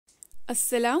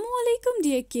Assalamu alaikum,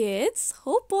 dear kids.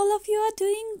 Hope all of you are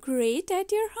doing great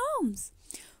at your homes.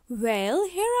 Well,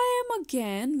 here I am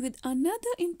again with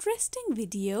another interesting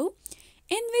video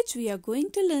in which we are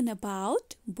going to learn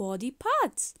about body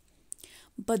parts.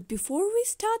 But before we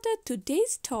start our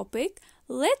today's topic,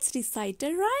 let's recite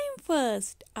a rhyme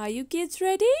first. Are you kids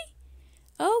ready?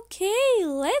 Okay,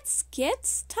 let's get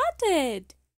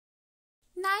started.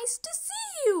 Nice to see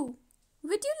you.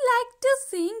 Would you like to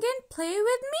sing and play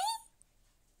with me?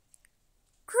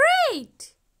 Great!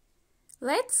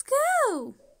 Let's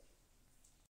go!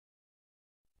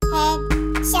 Head,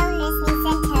 shoulders, knees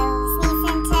and toes, knees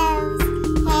and toes.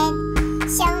 Head,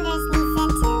 shoulders, knees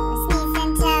and toes, knees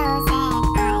and toes. And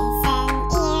eyes and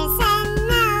ears and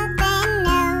mouth and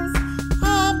nose.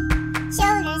 Head,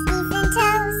 shoulders, knees and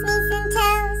toes, knees and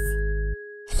toes.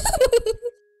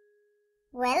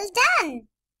 Well done!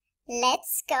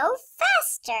 Let's go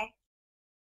faster.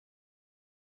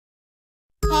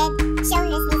 Head,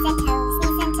 shoulders, knees and toes,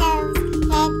 knees and toes.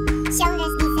 Head,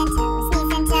 shoulders, knees and toes,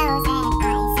 knees and toes. And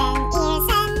eyes and ears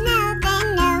and mouth and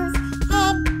nose.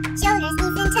 Head, shoulders,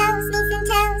 knees and toes, knees and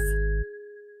toes.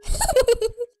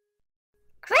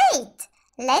 Great!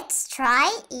 Let's try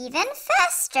even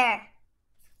faster.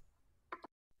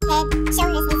 Head,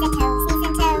 shoulders, knees and toes, knees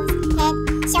and toes. Head,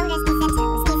 shoulders, knees and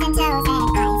toes, knees and toes. And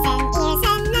eyes and ears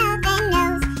and mouth and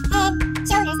nose. Head,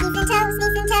 shoulders, knees and toes,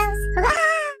 knees and toes.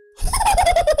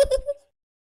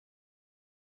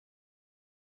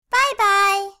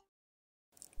 Bye-bye.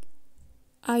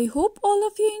 I hope all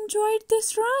of you enjoyed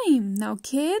this rhyme. Now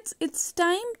kids, it's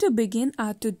time to begin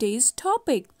our today's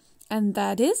topic, and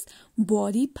that is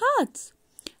body parts.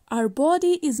 Our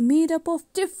body is made up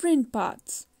of different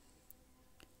parts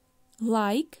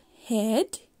like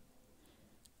head,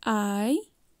 eye,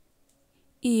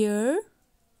 ear,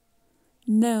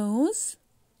 nose,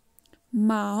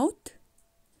 mouth,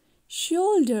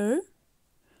 shoulder,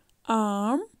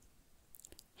 arm,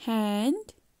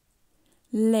 hand,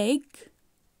 leg,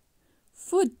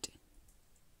 foot.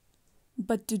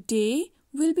 But today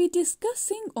we'll be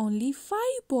discussing only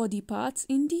 5 body parts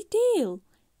in detail,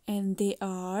 and they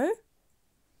are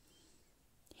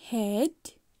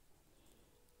head,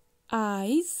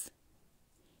 eyes,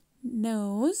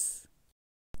 nose,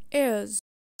 ears,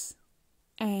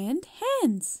 and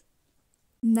hands.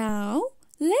 Now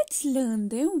let's learn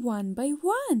them one by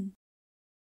one.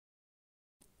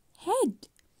 Head.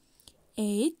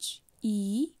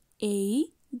 H-E-A-D,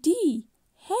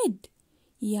 head,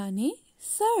 यानी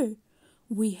sir.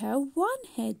 We have one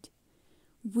head.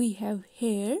 We have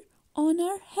hair on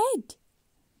our head.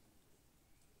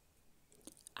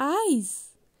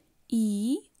 Eyes,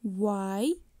 E-Y-E-S,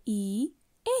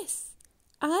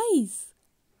 eyes,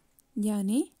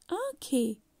 यानी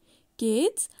आँखें.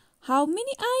 Kids, how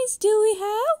many eyes do we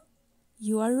have?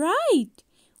 You are right.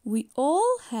 We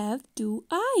all have 2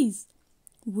 eyes.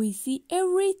 We see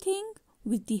everything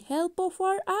with the help of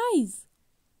our eyes.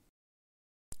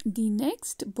 The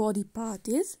next body part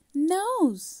is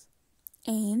nose.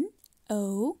 N-O-S-E,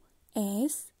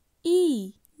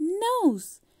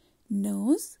 nose.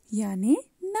 Nose यानी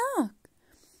नाक.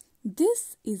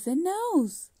 This is a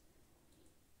nose.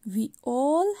 We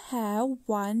all have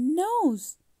one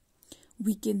nose.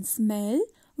 We can smell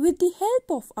with the help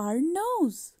of our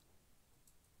nose.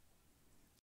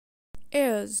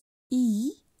 Ears.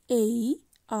 E-A-R-S,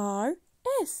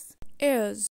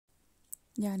 ears,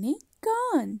 यानी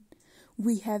कान.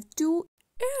 We have 2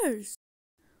 ears.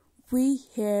 We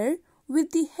hear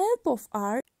with the help of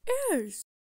our ears.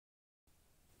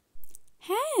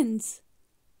 Hands.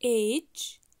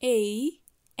 H-A-N-D-S,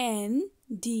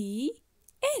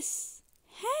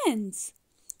 hands.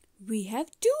 We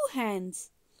have 2 hands.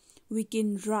 We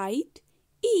can write,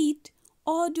 eat,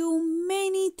 or do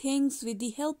many things with the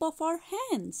help of our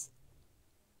hands.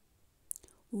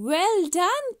 Well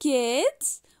done,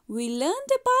 kids! We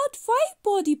learned about 5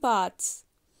 body parts.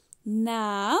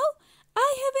 Now,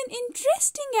 I have an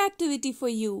interesting activity for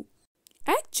you.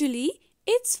 Actually,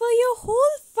 it's for your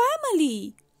whole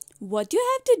family. What you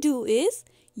have to do is,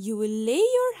 you will lay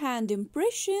your hand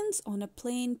impressions on a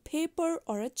plain paper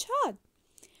or a chart.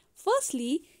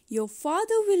 Firstly, your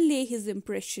father will lay his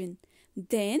impression.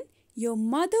 Then, your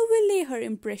mother will lay her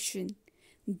impression.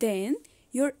 Then,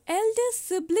 your elder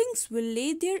siblings will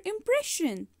lay their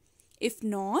impression. If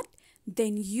not,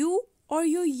 then you or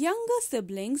your younger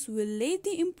siblings will lay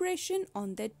the impression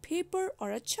on that paper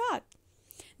or a chart,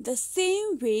 the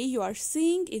same way you are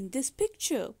seeing in this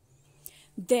picture.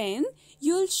 Then,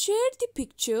 you'll share the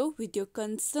picture with your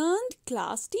concerned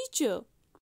class teacher.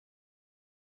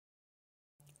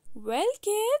 Well,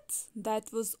 kids,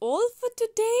 that was all for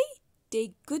today.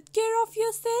 Take good care of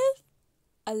yourself.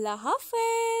 Allah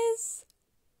Hafiz.